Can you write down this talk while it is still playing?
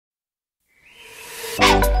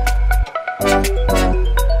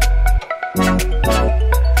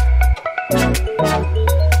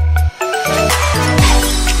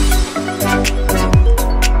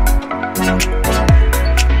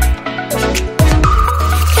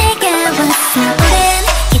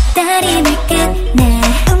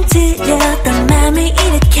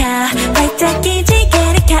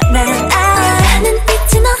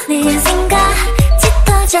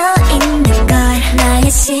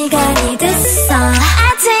시간이 됐어.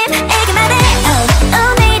 아침에게 말해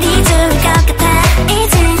오늘이 좋을 것 같아.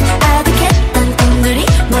 이젠 어둑했던 꿈들이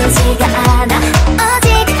멀지가 않아. 오직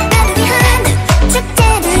나를 위한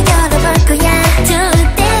축제를 열어볼 거야. 좋을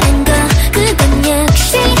때는 거 그건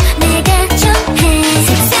역시 내가 정해.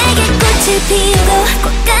 색색의 꽃을 피우고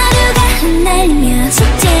꽃가루가 흩날리며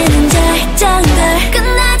축제는 절정인 걸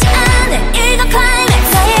끝나지 않을 이건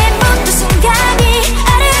클라이맥스. 나의 모든 순간이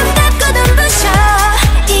아름답고 눈부셔.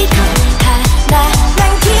 나만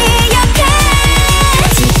기억해.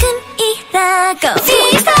 지금이라고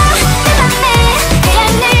뒤에서 내 맘에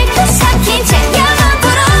태양을 부서킨 채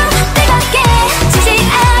영원토록 뜨겁게 지지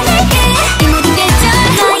않을게. 이 모든 계절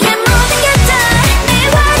나의 모든 계절 늘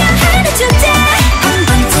화려하는 축제. 한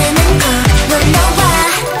번쯤은 꼭 놀러와.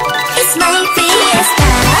 It's my fiesta.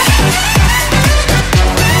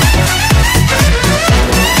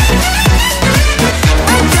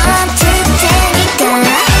 어떤 축제니까.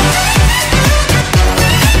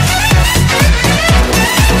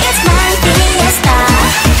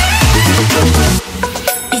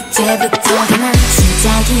 이제부터가 난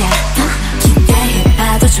시작이야. 더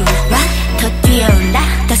기대해봐도 좋아. 더 뛰어올라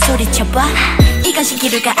더 소리쳐봐. 이건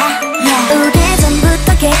시기류가 아니야.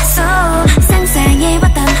 오래전부터 계속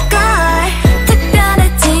상상해왔던 걸.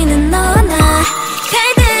 특별해지는 너와 나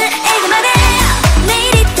별들에게 말해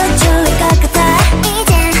내일이 더 좋을 것 같아. 이젠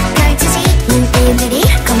펼쳐지는 일들이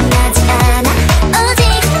겁나지 않아. 오직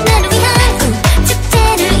나를 위한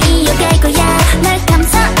축제를 이어갈 거야. 날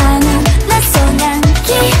감싸안은 낯선 향기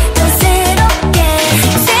또 새롭게.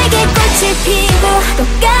 색의 꽃을 피우고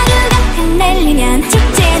꽃가루가 흩날리면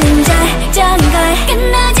축제는 절정인 걸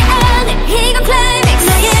끝나지 않을 이건 클라이맥스.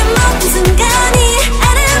 나의 모든 순간이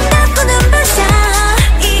아름답고 눈부셔.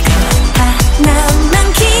 이거 하나만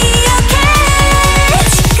기억해.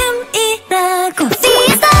 지금이라고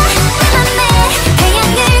뒤에서 내 맘에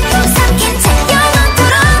태양을 부서킨 채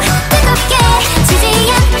영원토록 뜨겁게 지지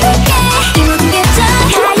않을게. 이 모든 계절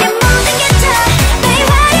나의 모든 계절 늘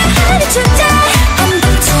화려하는 축제. 한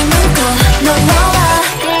번쯤은 꼭 놀러와.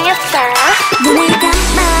 눈을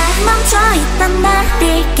감아 멈춰있던 나를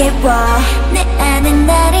깨워. 내 안에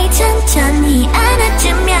나를 천천히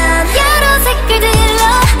안아주면 여러 색깔들로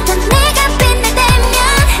더 내가 빛날 때면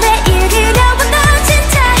매일 그려본 너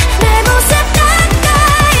진짜 내 모습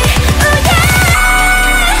가까이. Oh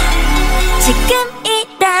yeah.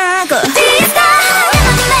 지금이라고 뒤에서 내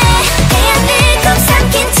맘에 태양을 꼭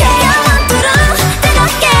삼킨 채 영원토록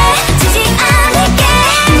뜨겁게 지지 않을게.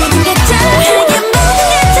 모든 계절 나의 모든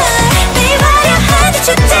계절 늘 화려하는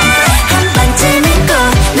축제. 한 번쯤은 꼭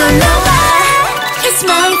놀러와. It's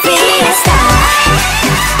my fiesta.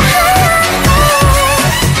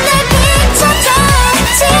 날 비춰줘.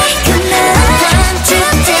 지금은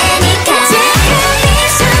축제니까. 지금 이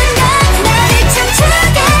순간 나를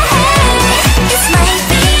춤추게 해. It's my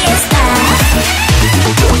fiesta.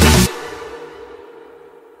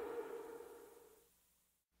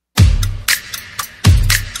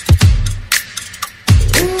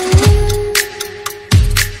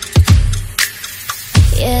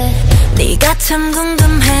 Yeah. 네가 참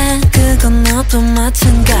궁금해. 그건 너도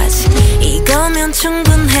마찬가지. 이거면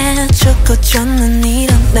충분해. 좋고 좋는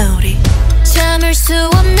이런 놀이. 참을 수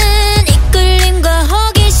없는 이끌림과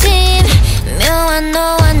호기심. 묘한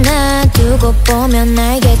너와 나 두고 보면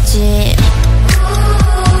알겠지.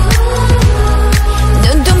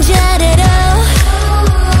 눈동자 아래로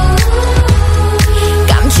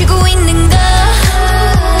감추고 있는 거.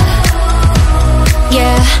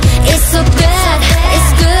 Yeah, it's so bad,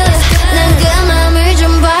 it's good. 난 그 맘을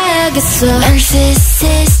좀 봐야겠어.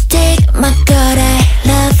 Narcissistic, my god, I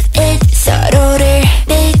love it. 서로를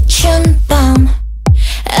비춘 밤.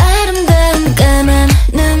 아름다운 까만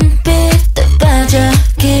눈빛도 빠져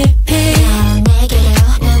깊이.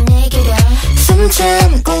 넌 내게로 숨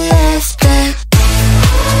참고 last step.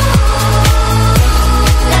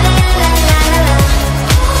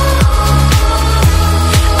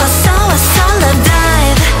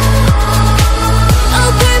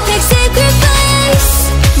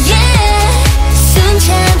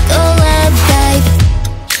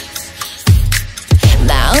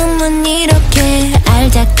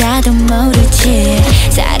 알다가도 모르지.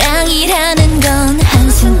 사랑이라는 건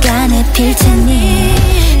한순간에 필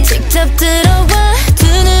테니 직접 들어와 두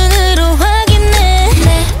눈으로 확인해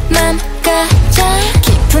내 맘 가장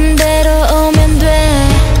깊은 데로 오면 돼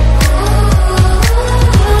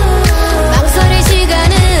망설일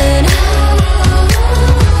시간은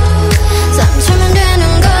 3초면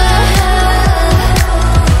되는 걸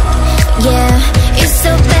Yeah, it's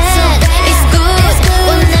so bad, it's good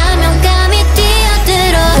원하면 감히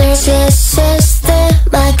뛰어들어 There's this system,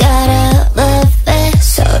 I gotta love it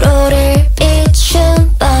서로를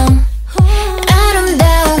비춘 밤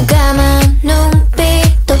아름다운 까만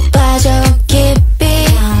눈빛도 빠져 깊이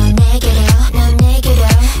넌 내게로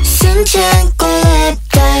숨 참고 lap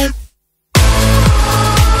dive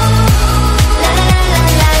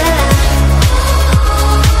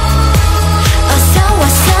어서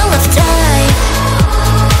와서 love dive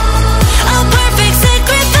A perfect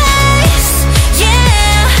sacrifice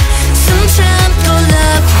Yeah 숨 참고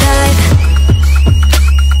love dive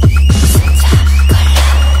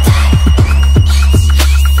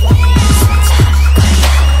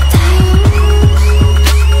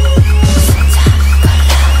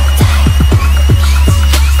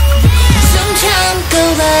숨 참고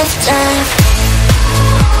love dive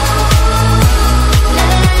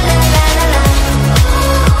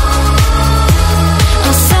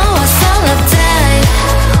어서 와서 love dive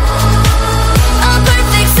A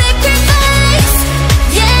perfect sacrifice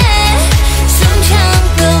Yeah 숨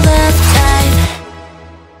참고 love dive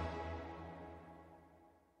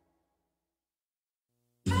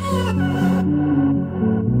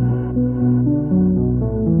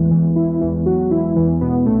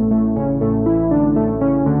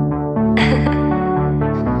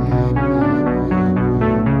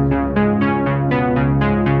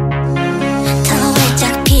더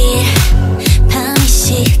활짝 필 밤이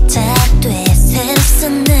시작돼 새로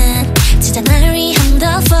쓰는 진짜 날 위한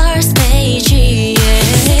the first page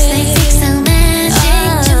Six on magic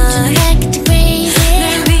춤추는 like the crazy 날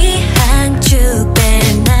위한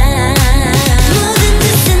주배나 모든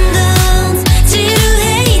뜻은 넌 지루해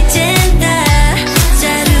이젠 다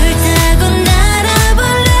숫자를 타고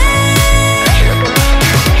날아볼래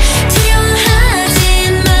두려워하지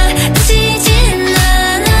마 다치진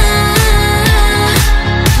않아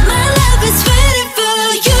My love is waiting for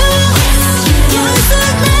you 여기서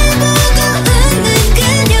날 보고 웃는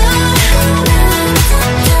그녀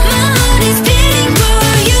My heart is beating for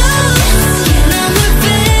you 넌 뭘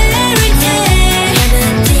fairy tale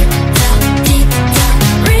나는 틱톡 틱톡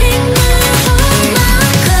ring my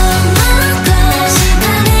phone my call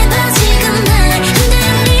시간에 빠지고 날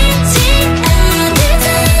흔들리지 않을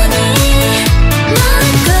테니 My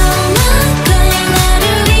call 나를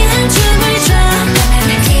위한 춤을 춰 나는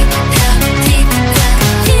틱톡 틱톡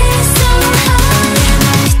It's so hard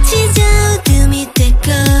빛이 저 어둠이 되고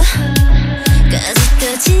까짓도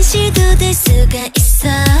진실도 될 수가 있어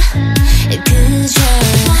그저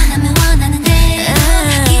원하면 원하는데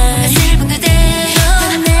기분과 슬픈 그대로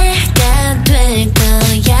넌 내가 될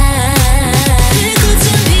거야 불꽃은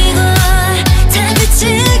피고 달빛을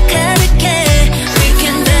가득해 We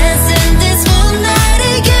can dance in this moonlight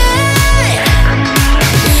again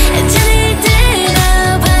잔을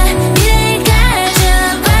들어봐 미래를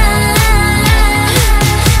가져봐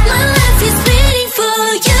My life is waiting for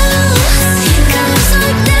you 거울속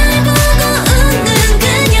날 보고 웃는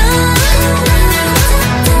그녀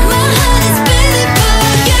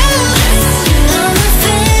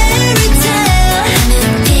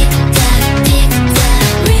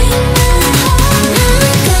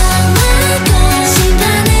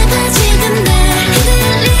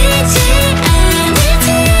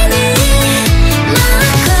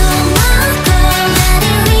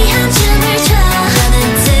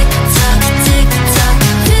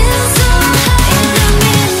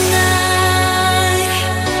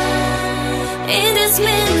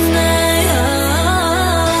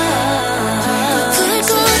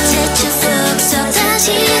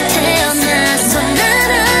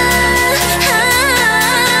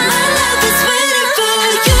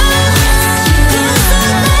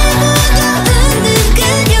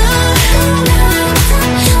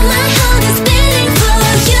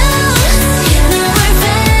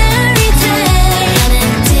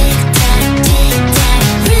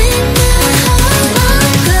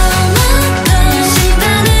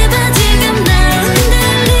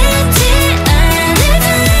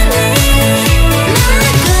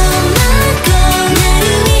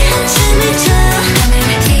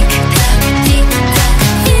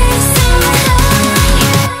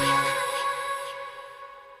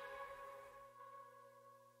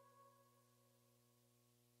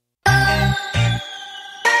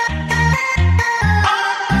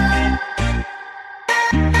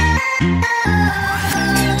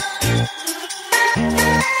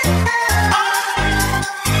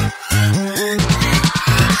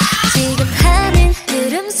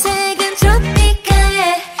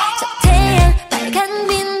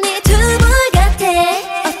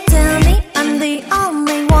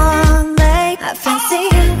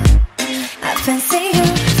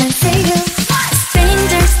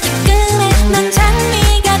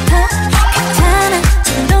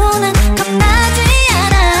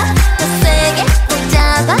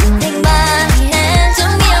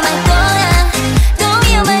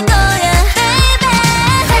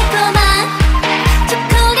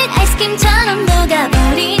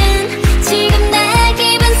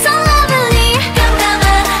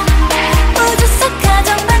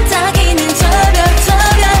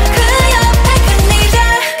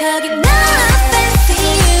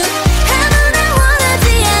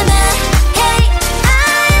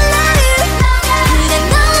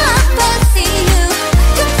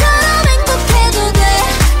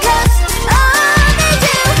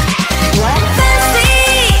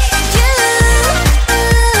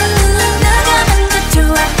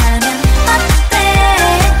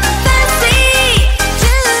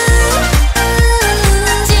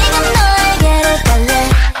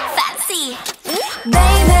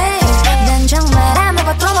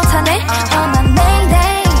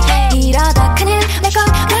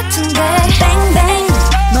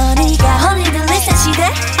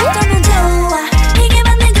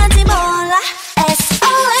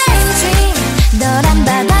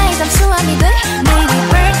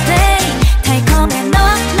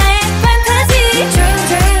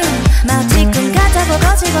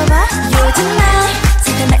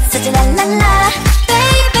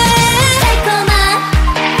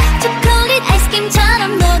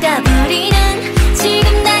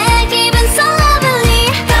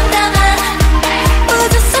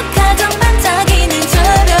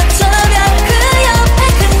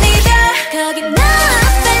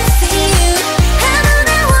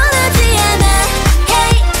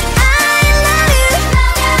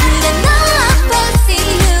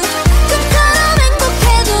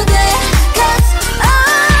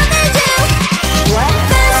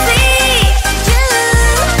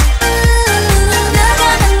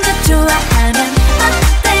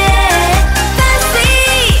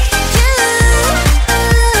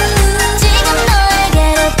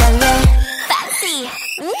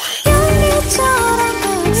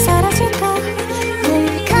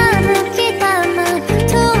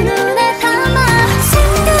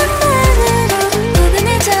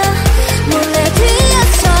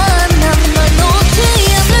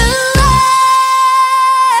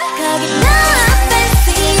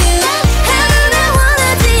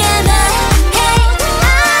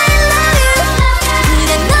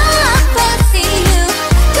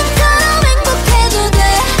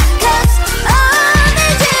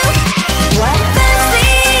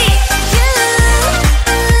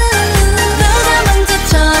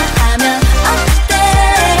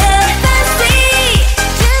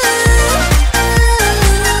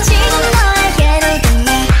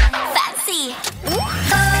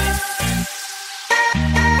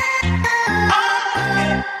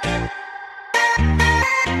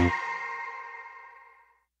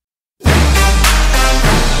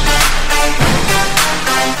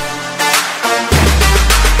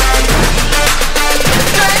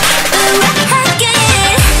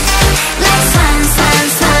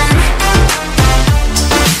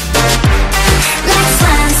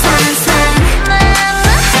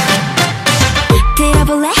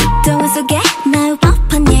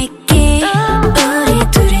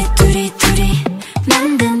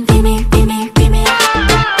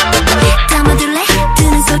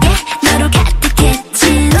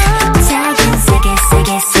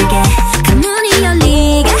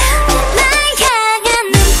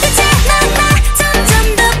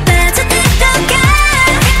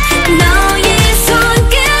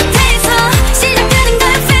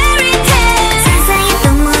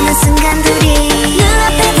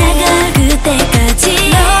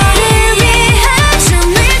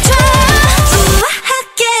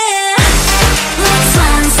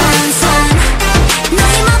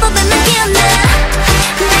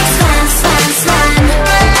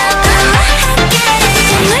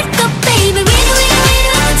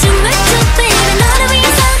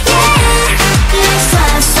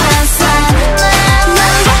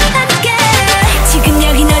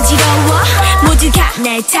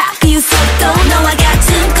나의 탑 비웃어도 너와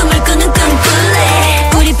같은 꿈을 꾸는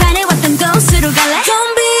꿈꿀래 우리 반에 왔던 곳으로 갈래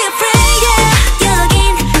Don't be afraid yeah 여긴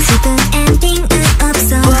슬픈 엔딩은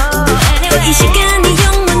없어 anyway. 이 시간이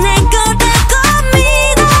영원할 거라고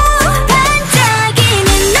믿어 반짝이는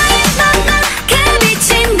너의 맘만 그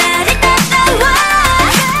빛이 나를 따라와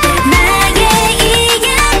나의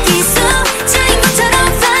이야기 속 주인공처럼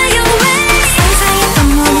fly away 상상했던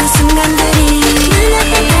모든 순간들이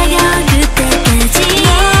눈앞에 다가올 그때까지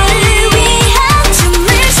너를 위한 춤을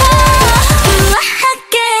춰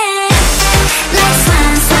우아하게 Like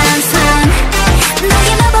swan swan swan 너의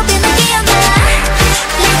마법이 날 깨어나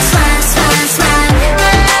Like swan swan swan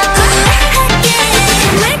우아하게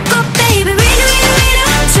Wake up baby 위로 위로 위로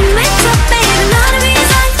춤을 춰 baby 너를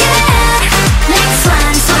위해서 yeah Like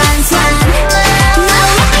swan swan swan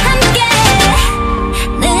너와 함께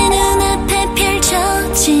내 눈앞에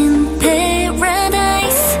펼쳐진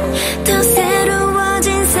paradise 더 새로워진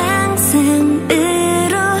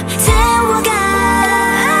상상으로 태워가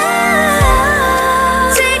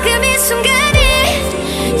지금 이 순간이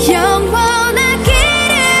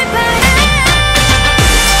영원하기를 바라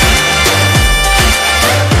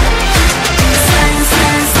Swan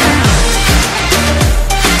swan swan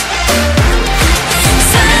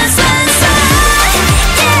Swan swan swan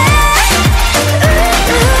yeah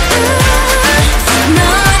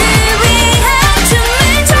너를 위한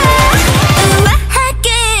춤을 춰 우아하게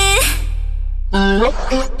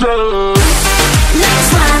Like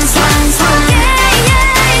swan swan swan yeah yeah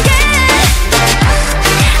yeah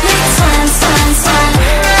Like swan swan swan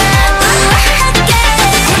우아하게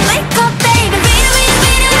Wake up baby 위로 위로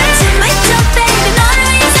위로 춤을 춰 baby 너를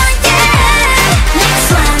위해서 yeah Like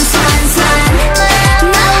swan swan swan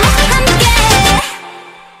너와 함께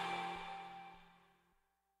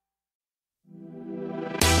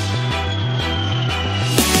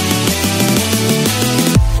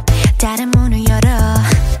다른 문을 열어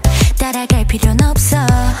따라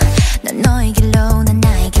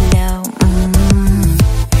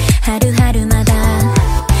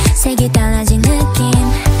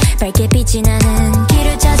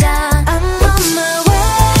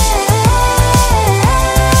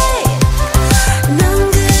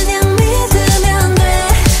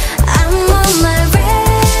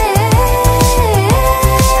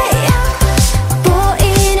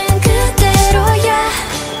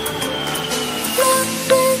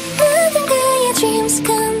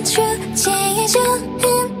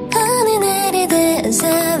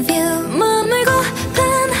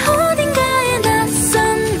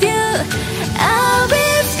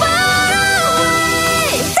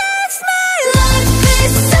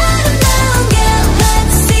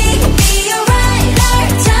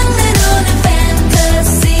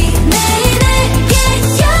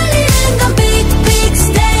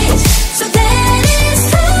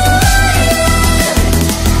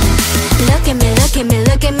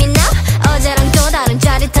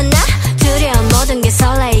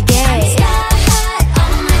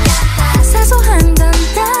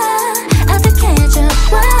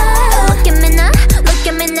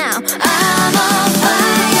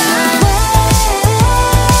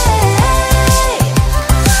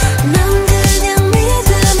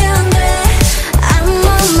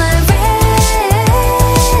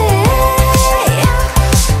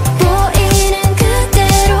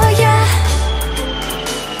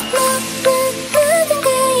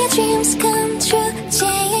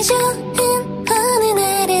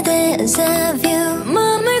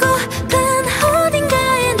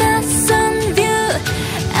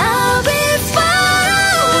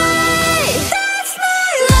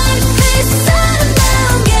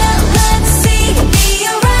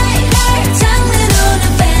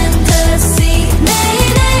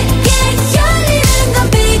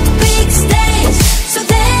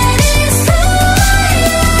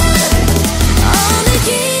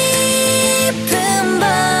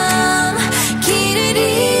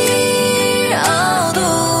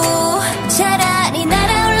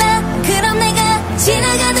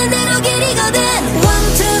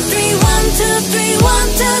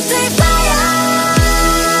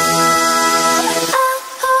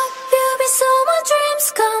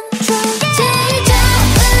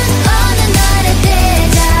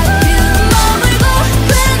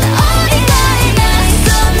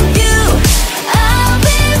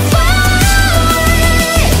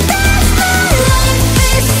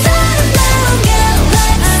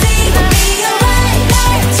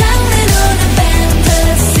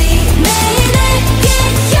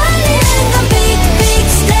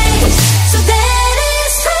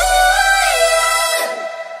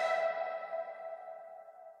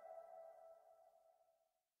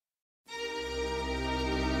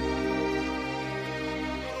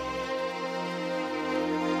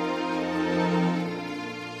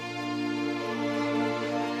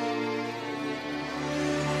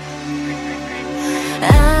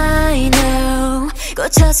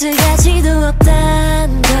맞춰줄 가치도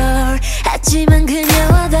없단 걸. 하지만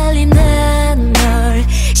그녀와 달리 난 널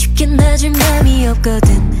쉽게 놔줄 맘이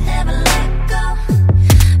없거든. Never let go.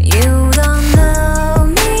 You don't know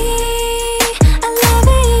me. I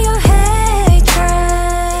love your hatred.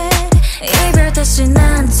 이별 다시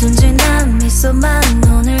난 순진한 미소만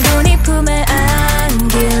오늘도 네 품에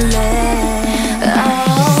안길래.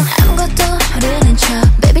 아무것도 모르는 척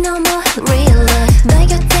Baby no more real love. 너의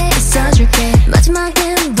곁에 있어줄게.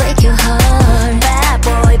 마지막엔 break your heart.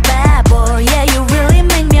 Bad boy, yeah you really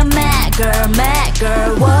make me a mad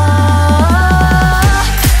girl, whoa.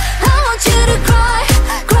 I want you to cry,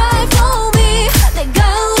 cry for me. 내가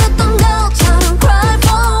울었던 것처럼 cry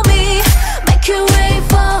for me. Make you wait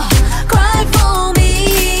for, cry for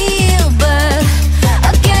me. But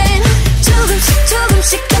again,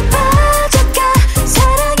 조금씩 더 빠져가.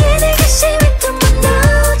 사랑이 내게 심히 또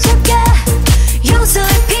무너져가.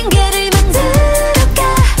 용서의 핑계를 만들어가.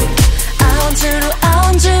 I want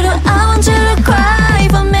you to cry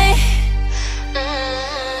for me.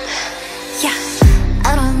 Yeah,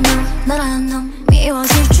 I don't know,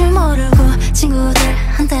 미워질 줄 모르고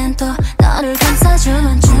친구들한텐 또 너를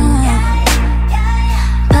감싸주는 중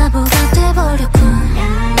바보가 돼버렸군.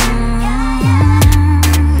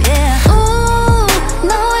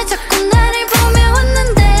 너왜 자꾸 나를 보며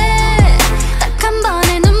웃는데. 딱 한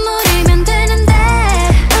번의 눈물이면 되는데.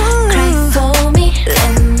 Cry for me,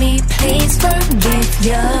 let me please forgive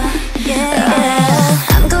you.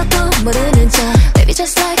 아무것도 모르는 척 Baby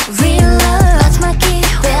just like real love. 마지막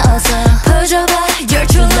기회여서 보여줘봐 your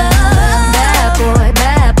true love.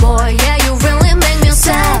 Bad boy, yeah you really make me a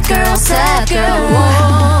sad girl,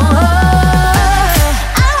 whoa.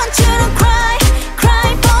 I want you to cry,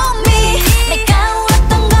 cry for me. 내가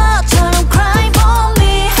울었던 것처럼 cry for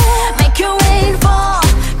me. Make you wait for,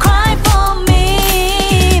 cry for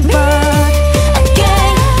me. But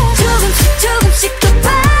again, 조금씩 더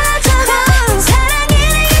빠져가. 사랑이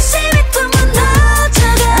내게 심히 또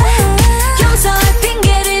무너져가. 용서의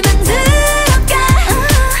핑계를 만들어가.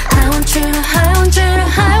 I want you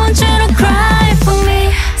to cry for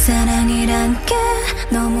me. 사랑이란 게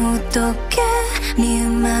너무 똑해.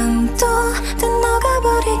 미운 마음도 다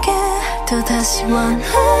녹아버리게. 또다시 원해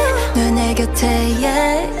널 내 곁에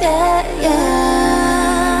yeah.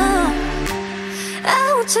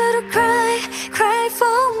 I want you to cry, cry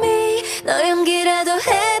for me. 너 용기라도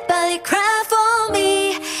해 빨리 cry for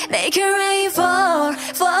me. Make you ready for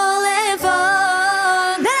falling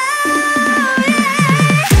for now, yeah.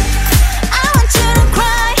 I want you to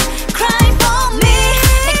cry, cry for me.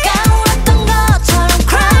 내가 울었던 것처럼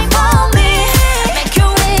cry for me. Make you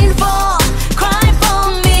wait for, cry for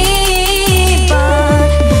me. But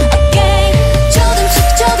again,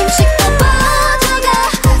 조금씩 더 빠져가.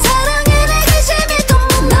 사랑이 내게 심히 또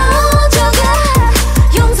무너져가.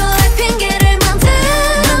 용서의 핑계를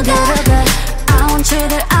만들어가. I want you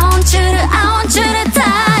to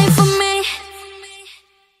die for me.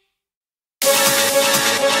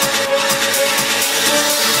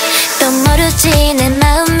 또 모르지 내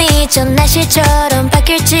마음이 좀 날씨처럼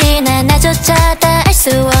바뀔지 난 나조차 다 알 수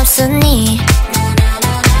없으니.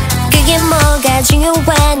 그게 뭐가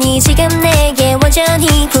중요하니. 지금 내게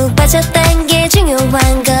완전히 푹 빠졌단 게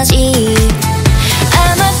중요한 거지.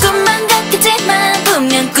 아마 꿈만 같겠지만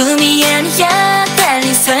분명 꿈이 아니야.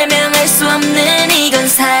 달리 설명할 수 없는 이건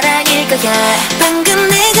사랑일 거야. 방금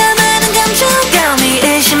내가 말한 감정감이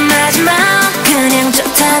의심하지 마. 그냥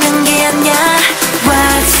좋다는 게 아니야.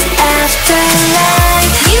 What's after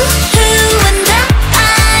life? You and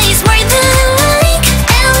I is more than like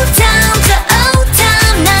L down to O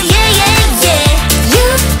down now yeah. You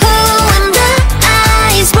and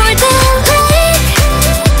I is more than like.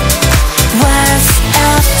 What's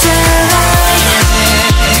after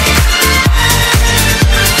life?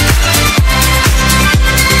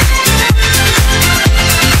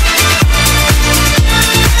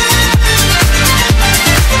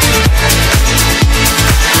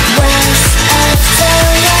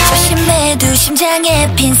 조심해도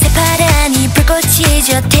심장에 핀 새파란이 불꽃이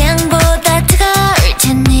저 태양보다 뜨거울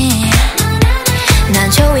테니. 난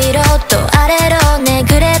저 위로 또 아래로 내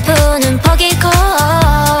그래프는 포기고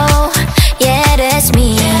Yeah that's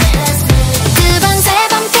me. 두 번 세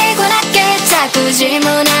번 피곤하게 자꾸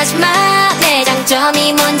질문하지 마. 내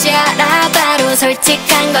장점이 뭔지 알아. 바로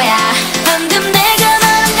솔직한 거야. 방금 내가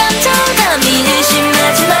말한 감정감이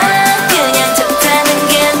의심하지 마. 그냥 좋다는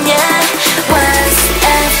게 아니야. What's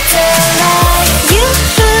after life? You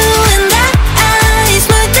and I is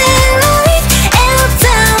more than like L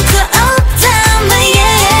down to O down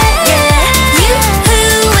yeah. You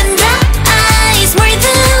and I is more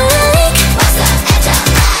than like.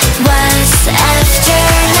 What's after life?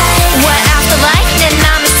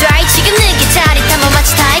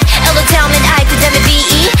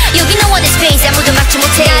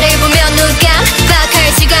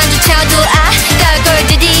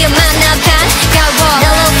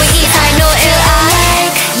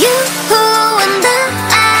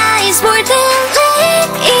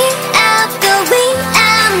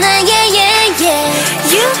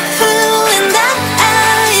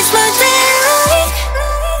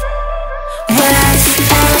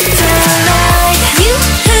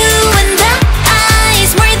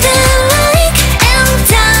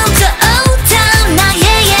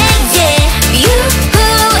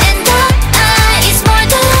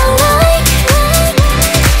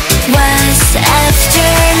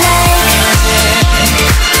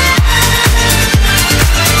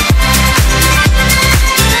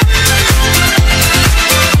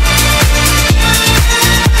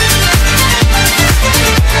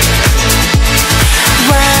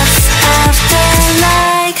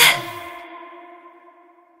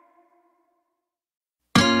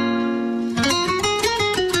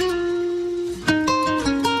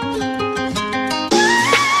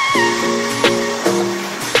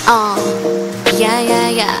 Yeah, yeah,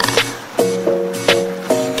 yeah.